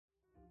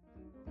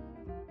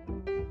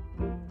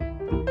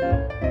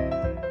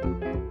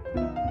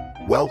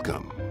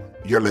Welcome.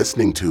 You're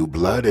listening to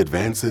Blood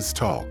Advances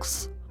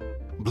Talks.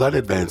 Blood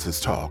Advances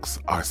Talks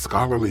are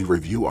scholarly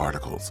review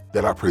articles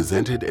that are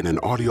presented in an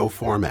audio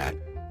format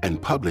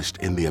and published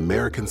in the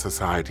American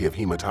Society of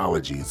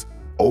Hematology's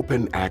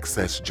open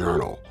access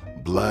journal,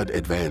 Blood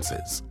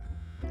Advances.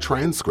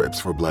 Transcripts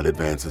for Blood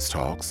Advances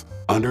Talks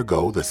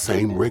undergo the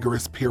same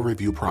rigorous peer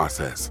review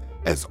process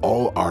as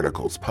all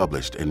articles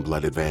published in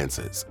Blood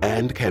Advances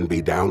and can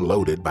be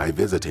downloaded by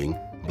visiting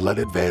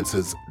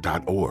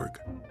bloodadvances.org.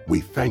 We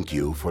thank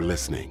you for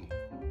listening.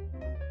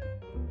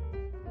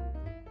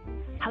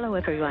 Hello,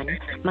 everyone.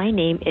 My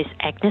name is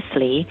Agnes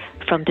Lee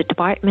from the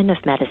Department of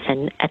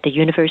Medicine at the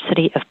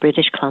University of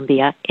British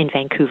Columbia in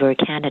Vancouver,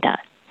 Canada.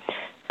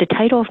 The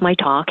title of my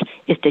talk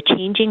is The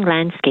Changing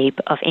Landscape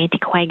of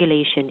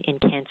Anticoagulation in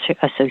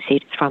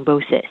Cancer-Associated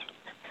Thrombosis.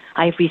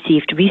 I've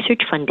received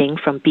research funding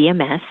from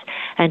BMS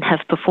and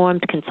have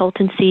performed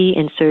consultancy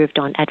and served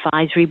on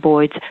advisory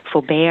boards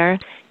for Bayer,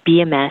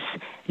 BMS,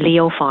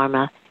 Leo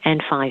Pharma,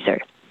 and Pfizer.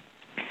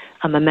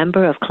 I'm a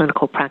member of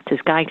clinical practice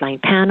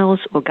guideline panels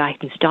or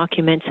guidance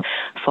documents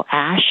for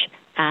ASH,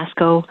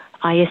 ASCO,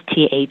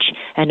 ISTH,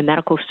 and the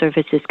Medical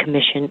Services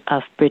Commission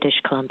of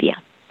British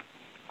Columbia.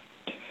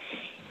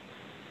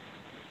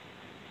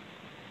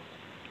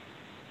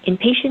 In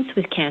patients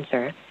with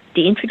cancer,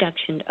 the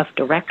introduction of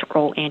direct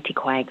role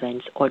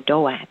anticoagulants, or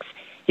DOACs,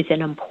 is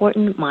an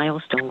important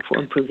milestone for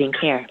improving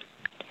care.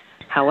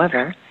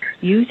 However,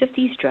 use of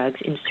these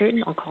drugs in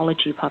certain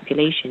oncology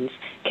populations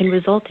can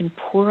result in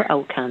poor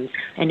outcomes,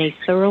 and a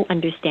thorough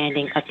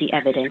understanding of the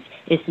evidence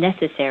is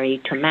necessary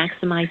to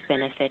maximize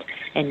benefit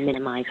and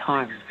minimize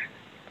harm.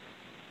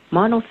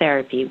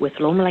 Monotherapy with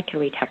low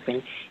molecular weight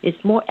heparin is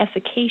more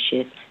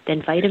efficacious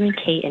than vitamin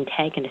K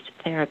antagonist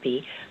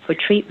therapy for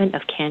treatment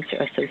of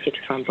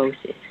cancer-associated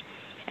thrombosis,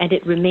 and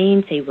it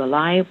remains a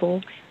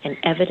reliable and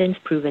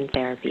evidence-proven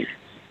therapy.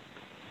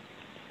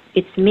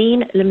 Its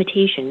main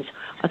limitations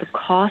are the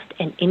cost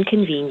and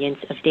inconvenience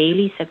of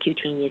daily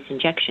subcutaneous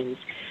injections,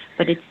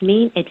 but its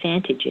main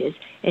advantages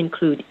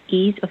include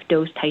ease of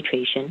dose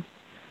titration,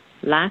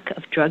 lack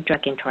of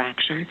drug-drug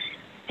interactions,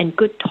 and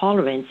good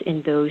tolerance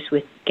in those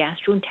with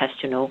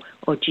gastrointestinal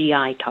or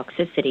GI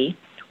toxicity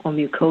or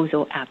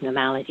mucosal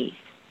abnormalities.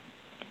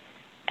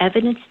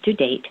 Evidence to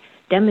date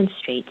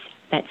demonstrates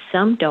that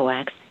some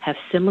DOACs have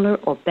similar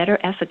or better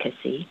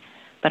efficacy,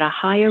 but a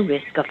higher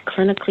risk of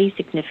clinically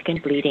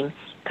significant bleeding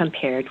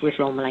compared with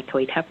low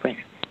molecular weight heparin.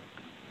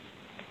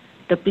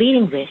 The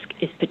bleeding risk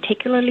is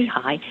particularly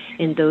high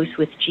in those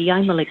with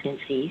GI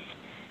malignancies,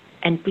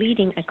 and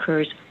bleeding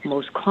occurs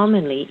most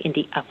commonly in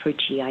the upper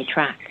GI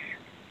tract.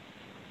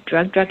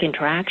 Drug-drug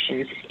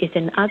interactions is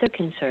another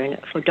concern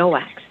for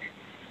DOACs,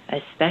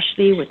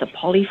 especially with the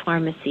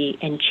polypharmacy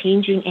and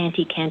changing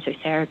anti-cancer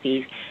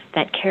therapies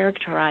that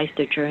characterize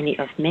the journey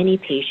of many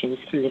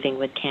patients living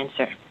with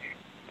cancer.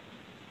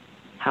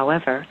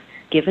 However,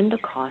 given the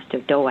cost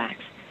of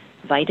DOACs,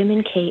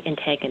 vitamin K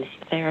antagonist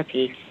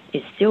therapy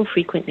is still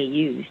frequently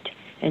used,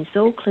 and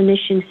so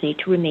clinicians need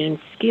to remain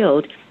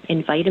skilled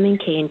in vitamin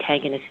K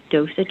antagonist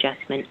dose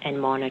adjustment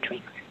and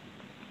monitoring.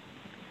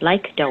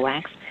 Like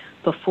DOACs,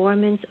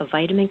 performance of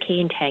vitamin K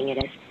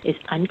antagonists is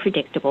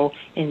unpredictable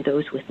in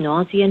those with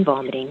nausea and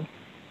vomiting,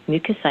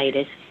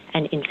 mucositis,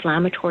 and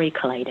inflammatory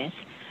colitis,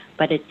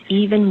 but it's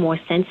even more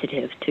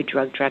sensitive to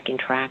drug-drug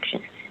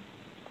interactions.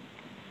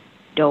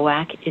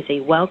 DOAC is a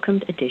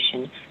welcomed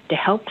addition to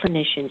help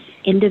clinicians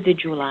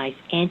individualize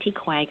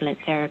anticoagulant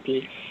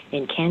therapy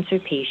in cancer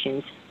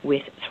patients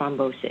with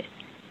thrombosis.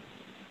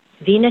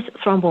 Venous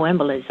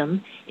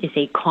thromboembolism is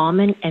a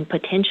common and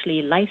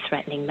potentially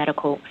life-threatening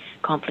medical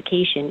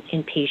complication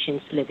in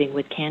patients living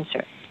with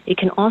cancer. It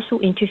can also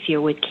interfere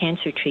with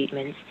cancer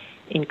treatments,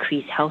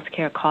 increase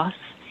healthcare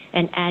costs,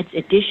 and adds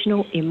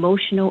additional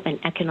emotional and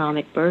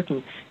economic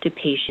burden to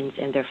patients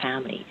and their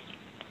families.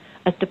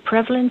 As the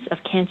prevalence of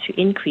cancer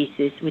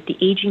increases with the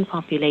aging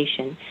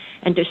population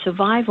and the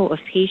survival of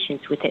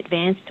patients with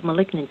advanced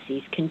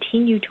malignancies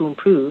continue to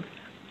improve,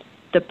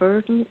 the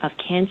burden of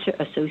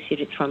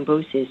cancer-associated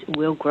thrombosis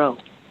will grow.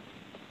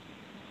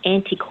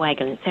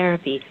 Anticoagulant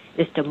therapy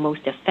is the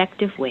most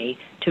effective way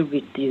to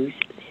reduce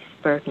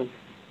this burden.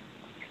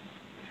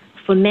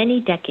 For many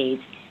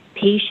decades,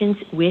 patients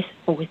with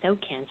or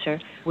without cancer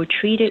were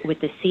treated with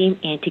the same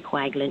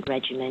anticoagulant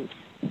regimens.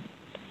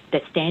 The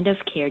standard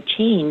of care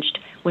changed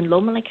when low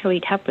molecular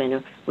weight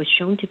heparin was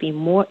shown to be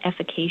more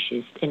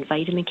efficacious than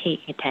vitamin K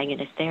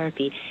antagonist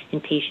therapy in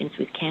patients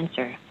with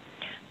cancer.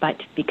 But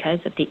because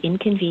of the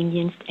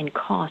inconvenience and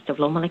cost of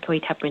low molecular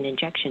weight heparin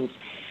injections,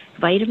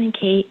 vitamin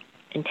K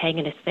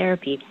antagonist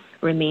therapy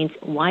remains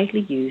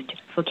widely used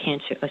for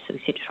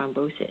cancer-associated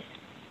thrombosis.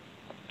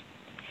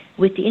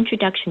 With the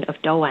introduction of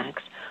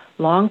DOACs,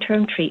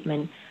 long-term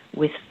treatment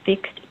with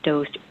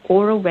fixed-dose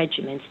oral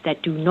regimens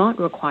that do not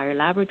require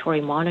laboratory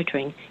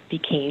monitoring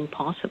became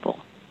possible.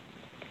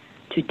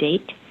 To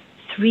date,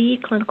 3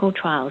 clinical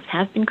trials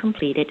have been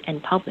completed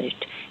and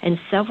published, and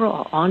several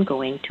are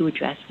ongoing to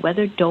address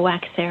whether DOAC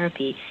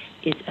therapy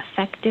is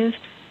effective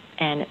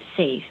and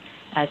safe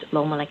as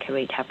low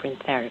molecular weight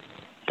heparin therapy.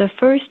 The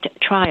first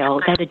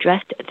trial that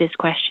addressed this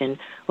question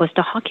was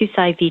the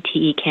Hokusai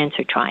VTE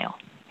cancer trial.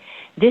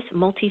 This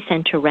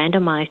multi-center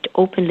randomized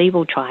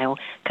open-label trial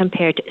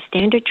compared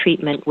standard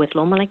treatment with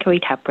low molecular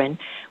weight heparin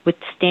with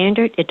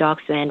standard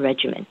edoxaban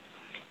regimen,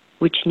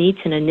 which needs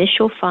an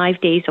initial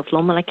 5 days of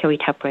low molecular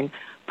weight heparin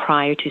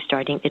prior to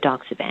starting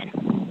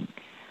edoxaban.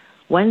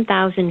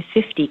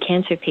 1,050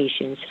 cancer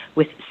patients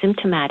with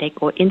symptomatic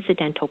or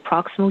incidental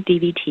proximal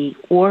DVT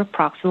or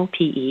proximal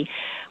PE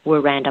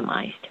were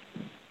randomized.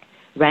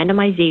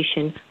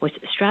 Randomization was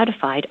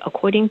stratified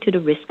according to the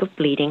risk of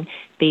bleeding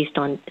based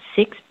on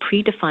 6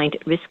 predefined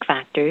risk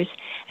factors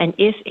and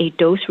if a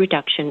dose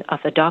reduction of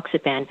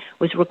edoxaban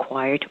was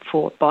required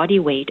for body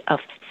weight of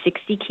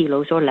 60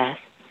 kilos or less,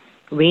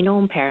 renal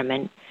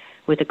impairment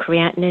with a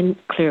creatinine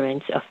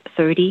clearance of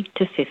 30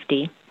 to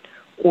 50,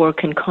 or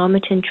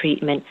concomitant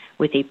treatment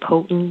with a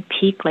potent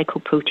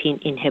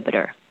P-glycoprotein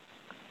inhibitor.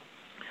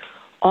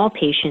 All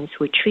patients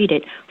were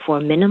treated for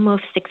a minimum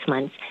of 6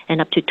 months and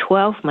up to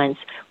 12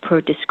 months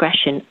per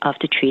discretion of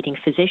the treating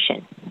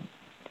physician.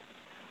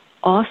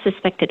 All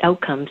suspected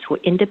outcomes were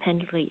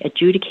independently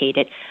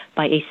adjudicated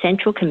by a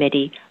central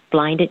committee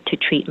blinded to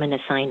treatment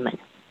assignment.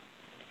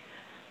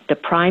 The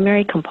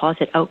primary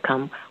composite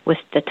outcome was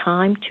the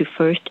time to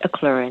first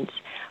occurrence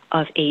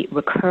of a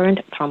recurrent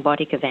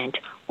thrombotic event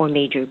or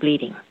major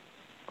bleeding.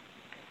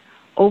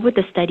 Over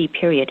the study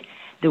period,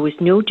 there was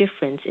no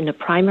difference in the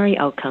primary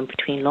outcome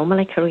between low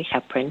molecular weight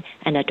heparin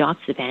and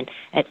edoxaban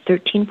at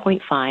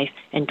 13.5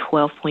 and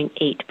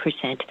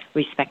 12.8%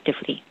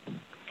 respectively,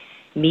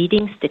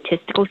 meeting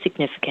statistical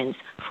significance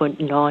for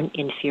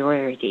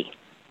non-inferiority.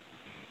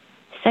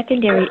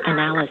 Secondary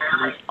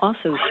analyses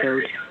also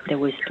showed there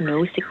was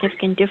no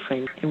significant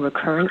difference in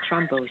recurrent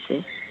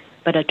thrombosis,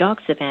 but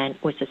edoxaban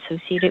was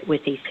associated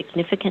with a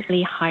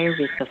significantly higher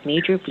risk of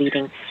major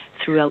bleeding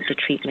throughout the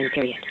treatment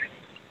period.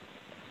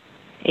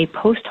 A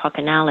post-hoc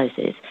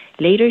analysis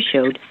later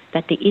showed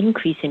that the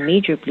increase in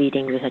major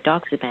bleeding with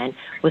edoxaban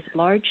was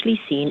largely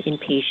seen in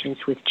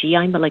patients with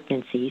GI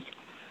malignancies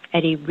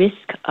at a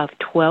risk of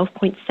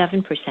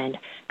 12.7%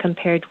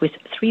 compared with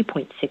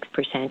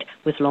 3.6%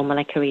 with low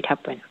molecular weight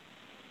heparin.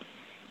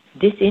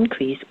 This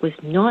increase was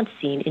not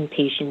seen in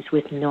patients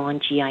with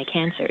non-GI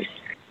cancers.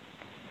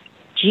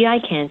 GI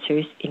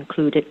cancers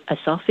included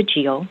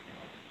esophageal,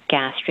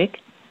 gastric,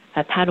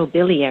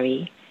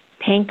 hepatobiliary,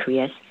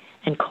 pancreas,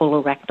 and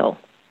colorectal.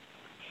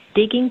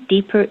 Digging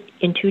deeper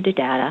into the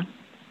data,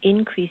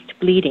 increased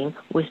bleeding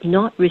was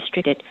not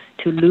restricted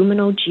to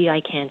luminal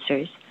GI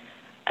cancers,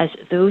 as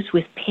those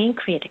with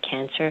pancreatic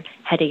cancer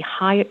had a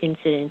higher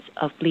incidence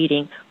of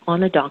bleeding on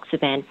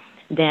edoxaban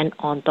than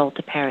on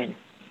dalteparin,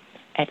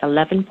 at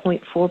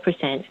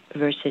 11.4%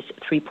 versus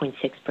 3.6%.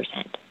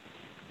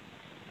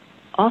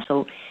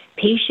 Also,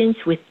 patients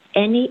with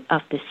any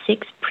of the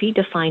 6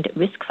 predefined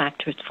risk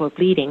factors for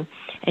bleeding,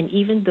 and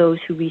even those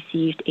who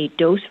received a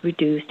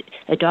dose-reduced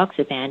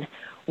edoxaban,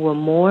 were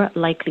more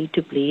likely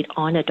to bleed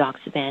on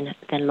edoxaban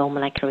than low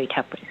molecular weight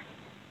heparin.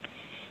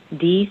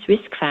 These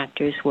risk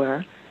factors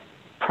were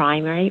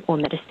primary or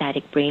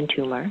metastatic brain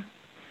tumor,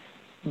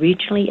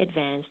 regionally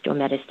advanced or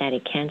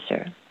metastatic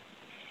cancer,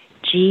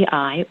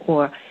 GI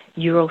or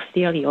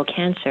urothelial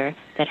cancer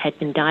that had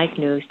been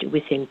diagnosed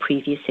within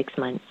previous 6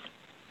 months,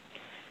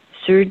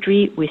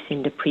 surgery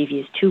within the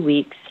previous 2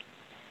 weeks,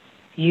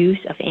 use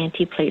of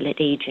antiplatelet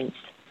agents,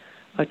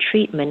 or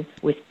treatment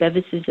with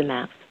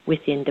bevacizumab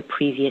within the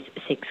previous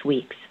 6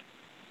 weeks.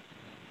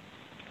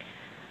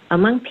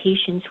 Among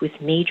patients with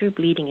major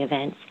bleeding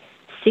events,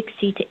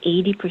 60 to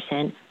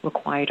 80%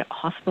 required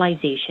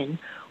hospitalization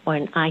or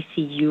an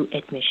ICU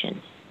admission.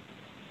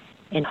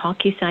 In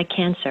Hokusai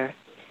cancer,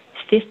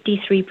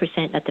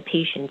 53% of the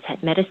patients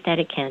had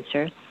metastatic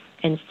cancer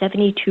and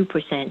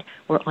 72%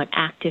 were on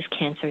active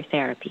cancer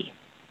therapy.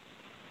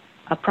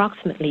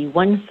 Approximately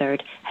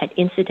 1/3 had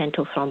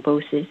incidental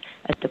thrombosis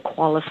as the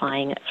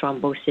qualifying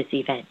thrombosis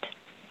event.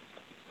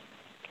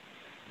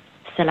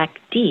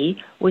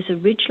 SELECT-D was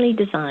originally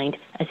designed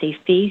as a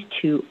phase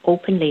 2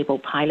 open-label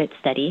pilot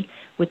study,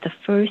 with the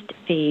first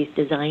phase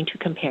designed to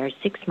compare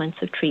 6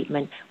 months of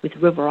treatment with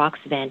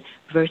rivaroxaban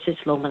versus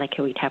low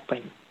molecular weight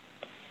heparin.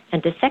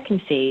 And the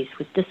second phase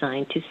was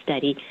designed to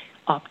study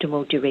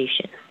optimal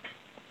duration.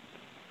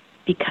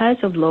 Because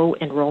of low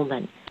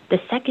enrollment,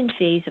 the second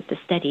phase of the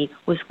study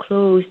was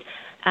closed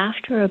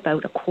after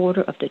about a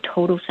quarter of the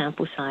total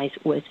sample size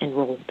was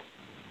enrolled.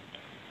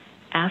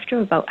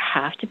 After about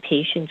half the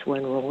patients were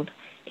enrolled,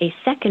 a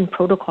second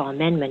protocol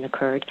amendment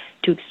occurred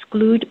to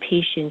exclude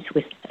patients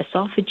with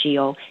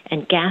esophageal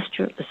and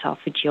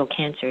gastroesophageal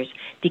cancers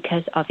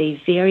because of a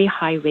very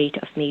high rate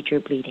of major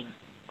bleeding.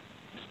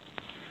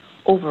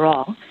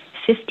 Overall,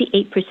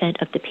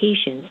 58% of the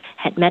patients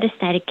had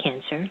metastatic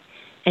cancer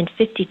and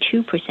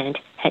 52%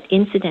 had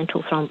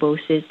incidental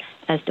thrombosis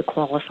as the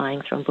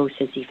qualifying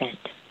thrombosis event.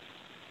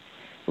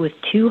 With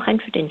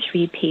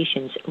 203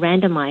 patients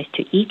randomized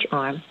to each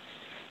arm,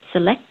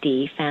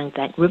 SELECT-D found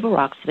that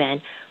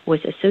rivaroxaban was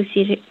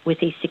associated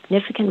with a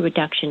significant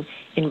reduction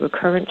in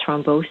recurrent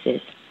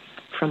thrombosis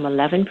from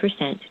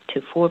 11%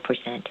 to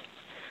 4%,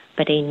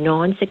 but a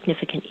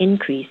non-significant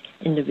increase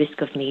in the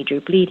risk of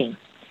major bleeding,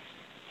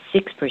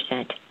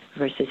 6%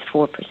 versus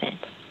 4%.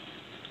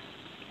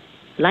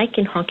 Like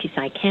in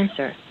Hokusai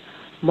cancer,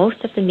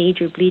 most of the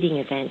major bleeding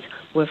events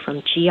were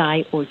from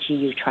GI or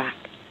GU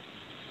tract.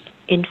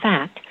 In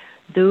fact,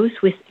 those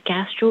with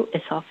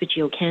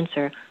gastroesophageal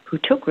cancer who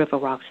took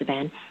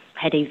rivaroxaban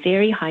had a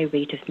very high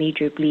rate of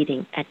major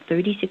bleeding at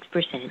 36%,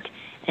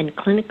 and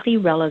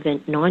clinically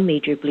relevant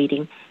non-major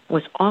bleeding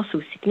was also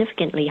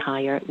significantly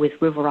higher with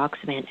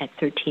rivaroxaban at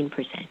 13%.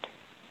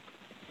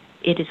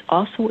 It is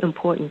also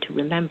important to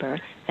remember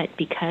that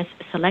because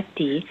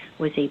SELECT-D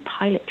was a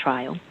pilot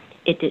trial,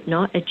 it did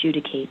not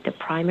adjudicate the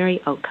primary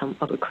outcome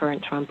of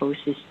recurrent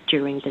thrombosis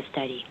during the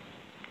study.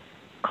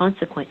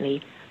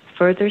 Consequently,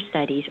 further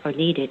studies are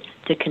needed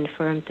to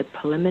confirm the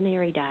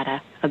preliminary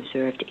data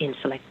observed in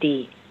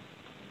SELECT-D.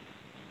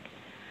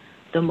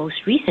 The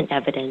most recent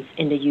evidence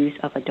in the use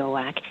of a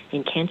DOAC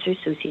in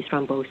cancer-associated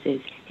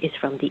thrombosis is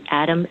from the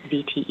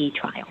ATOM-VTE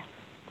trial.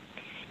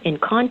 In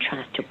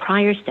contrast to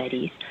prior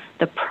studies,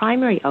 the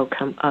primary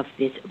outcome of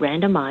this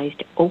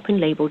randomized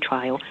open-label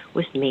trial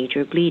was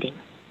major bleeding.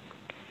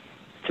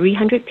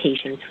 300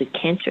 patients with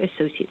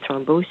cancer-associated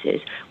thrombosis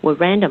were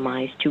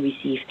randomized to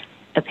receive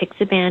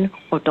apixaban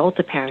or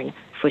dalteparin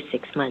for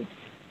 6 months.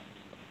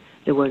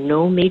 There were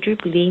no major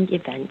bleeding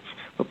events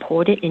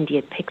reported in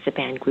the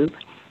apixaban group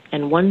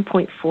and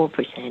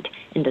 1.4%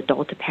 in the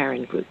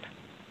dalteparin group.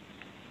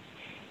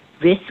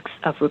 Risks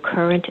of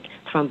recurrent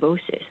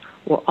thrombosis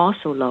were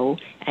also low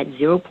at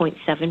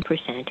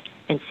 0.7%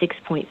 and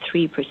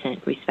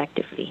 6.3%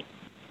 respectively.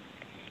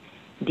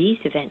 These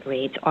event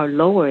rates are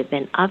lower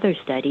than other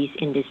studies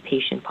in this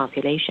patient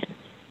population.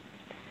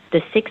 The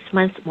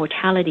 6-month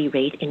mortality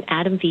rate in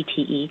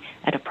ATOM-VTE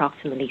at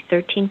approximately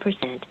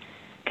 13%,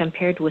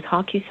 compared with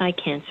Hokusai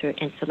cancer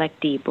and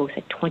SELECT-D both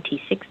at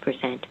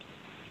 26%,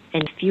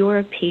 and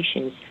fewer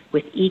patients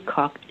with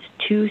ECOG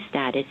 2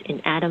 status in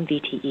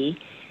ATOM-VTE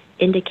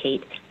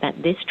indicate that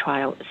this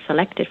trial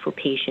selected for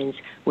patients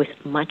with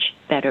much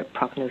better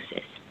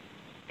prognosis.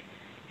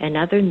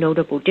 Another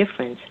notable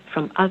difference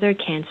from other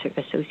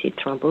cancer-associated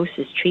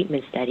thrombosis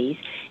treatment studies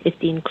is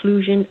the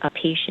inclusion of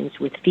patients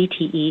with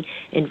VTE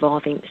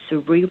involving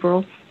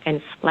cerebral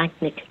and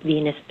splanchnic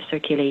venous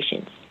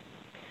circulations.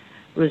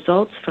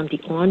 Results from the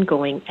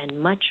ongoing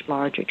and much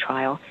larger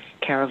trial,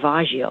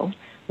 Caravaggio,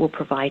 will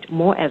provide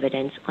more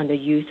evidence on the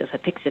use of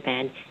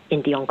apixaban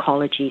in the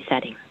oncology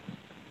setting.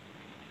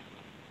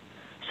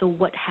 So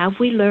what have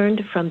we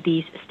learned from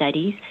these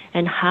studies,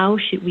 and how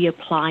should we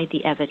apply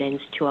the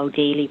evidence to our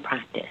daily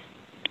practice?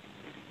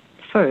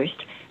 First,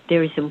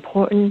 there is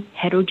important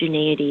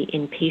heterogeneity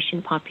in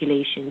patient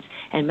populations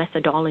and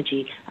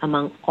methodology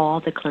among all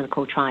the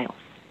clinical trials.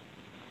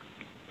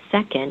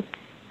 Second,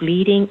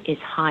 bleeding is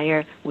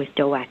higher with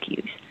DOAC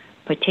use,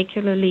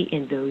 particularly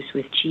in those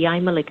with GI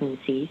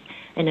malignancies,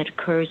 and it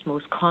occurs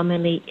most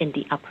commonly in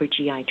the upper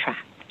GI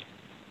tract.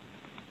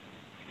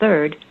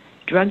 Third,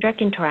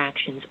 drug-drug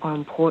interactions are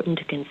important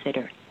to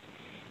consider.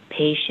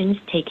 Patients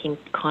taking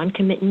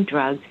concomitant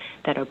drugs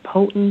that are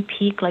potent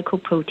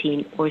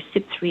P-glycoprotein or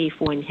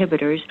CYP3A4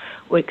 inhibitors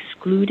were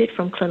excluded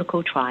from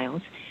clinical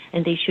trials,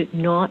 and they should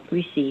not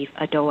receive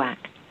a DOAC.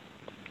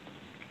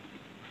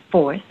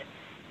 Fourth,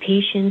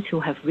 patients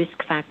who have risk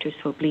factors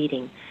for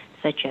bleeding,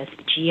 such as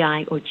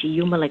GI or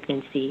GU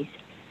malignancies,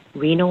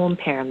 renal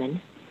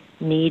impairment,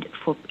 need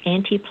for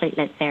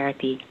antiplatelet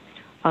therapy,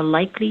 are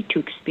likely to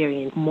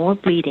experience more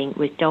bleeding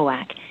with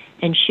DOAC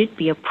and should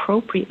be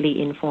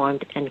appropriately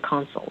informed and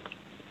consulted.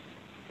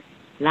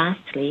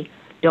 Lastly,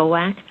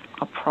 DOAC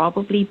are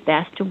probably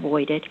best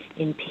avoided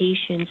in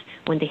patients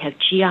when they have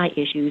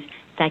GI issues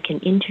that can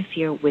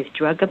interfere with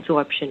drug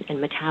absorption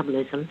and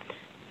metabolism,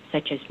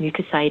 such as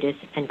mucositis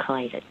and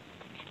colitis.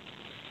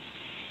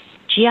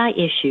 GI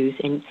issues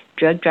and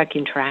drug-drug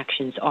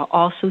interactions are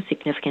also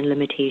significant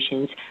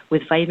limitations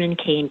with vitamin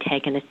K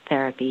antagonist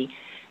therapy,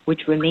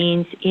 which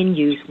remains in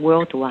use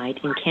worldwide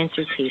in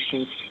cancer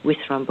patients with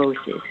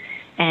thrombosis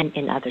and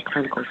in other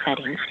clinical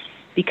settings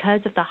because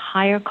of the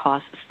higher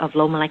costs of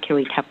low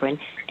molecular weight heparin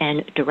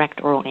and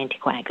direct oral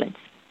anticoagulants.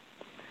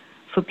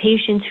 For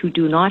patients who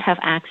do not have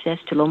access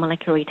to low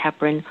molecular weight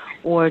heparin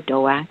or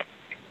DOAC,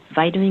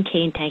 vitamin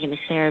K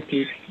antagonist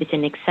therapy is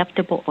an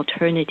acceptable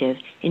alternative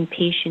in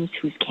patients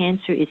whose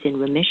cancer is in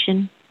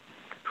remission,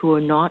 who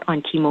are not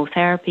on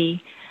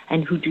chemotherapy,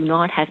 and who do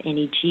not have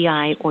any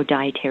GI or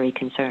dietary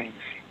concerns.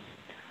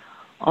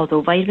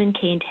 Although vitamin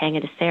K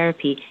antagonist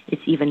therapy is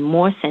even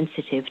more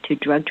sensitive to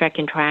drug-drug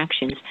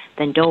interactions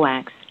than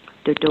DOACs,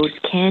 the dose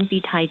can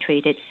be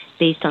titrated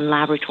based on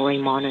laboratory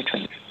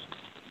monitoring.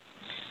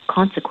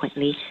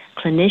 Consequently,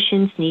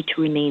 clinicians need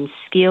to remain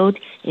skilled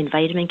in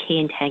vitamin K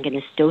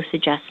antagonist dose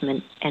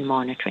adjustment and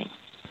monitoring.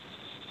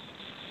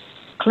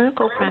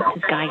 Clinical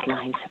practice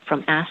guidelines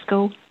from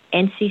ASCO,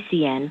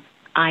 NCCN,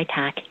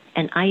 ITAC,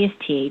 and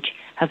ISTH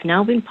have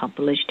now been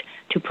published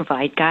to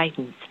provide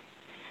guidance.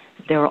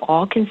 They are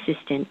all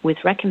consistent with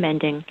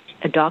recommending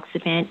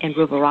edoxaban and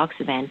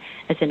rivaroxaban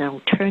as an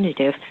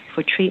alternative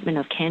for treatment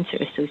of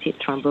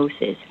cancer-associated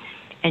thrombosis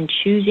and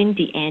choosing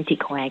the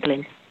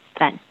anticoagulant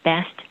that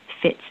best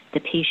fits the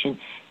patient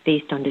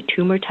based on the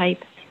tumor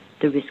type,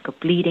 the risk of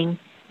bleeding,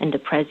 and the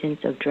presence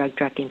of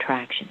drug-drug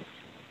interactions.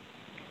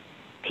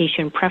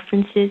 Patient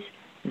preferences,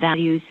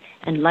 values,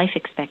 and life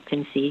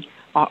expectancy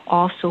are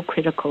also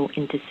critical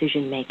in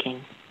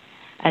decision-making,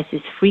 as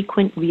is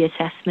frequent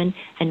reassessment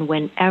and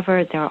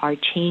whenever there are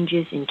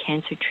changes in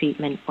cancer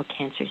treatment or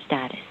cancer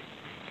status.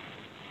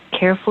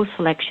 Careful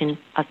selection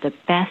of the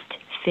best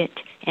fit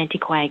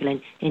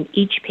anticoagulant in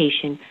each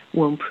patient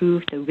will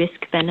improve the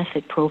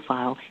risk-benefit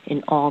profile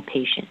in all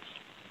patients.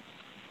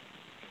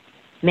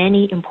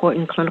 Many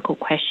important clinical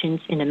questions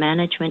in the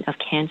management of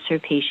cancer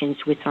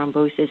patients with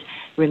thrombosis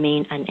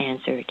remain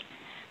unanswered,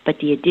 but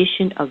the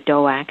addition of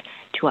DOAC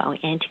to our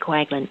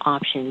anticoagulant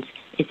options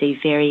is a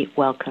very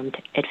welcomed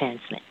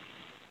advancement.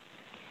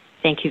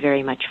 Thank you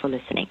very much for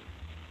listening.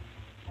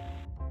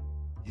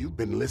 You've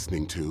been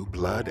listening to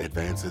Blood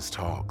Advances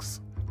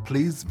Talks.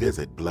 Please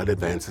visit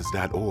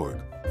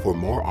bloodadvances.org for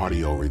more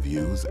audio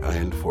reviews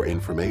and for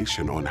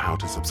information on how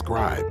to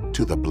subscribe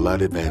to the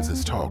Blood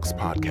Advances Talks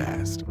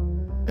podcast.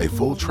 A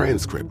full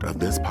transcript of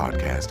this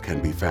podcast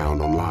can be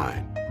found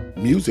online.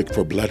 Music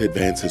for Blood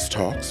Advances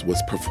Talks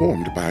was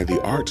performed by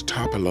the Art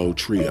Topilo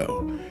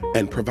Trio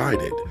and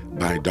provided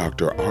by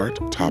Dr. Art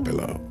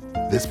Topilo.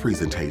 This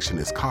presentation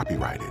is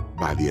copyrighted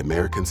by the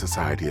American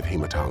Society of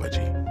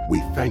Hematology. We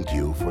thank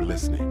you for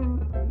listening.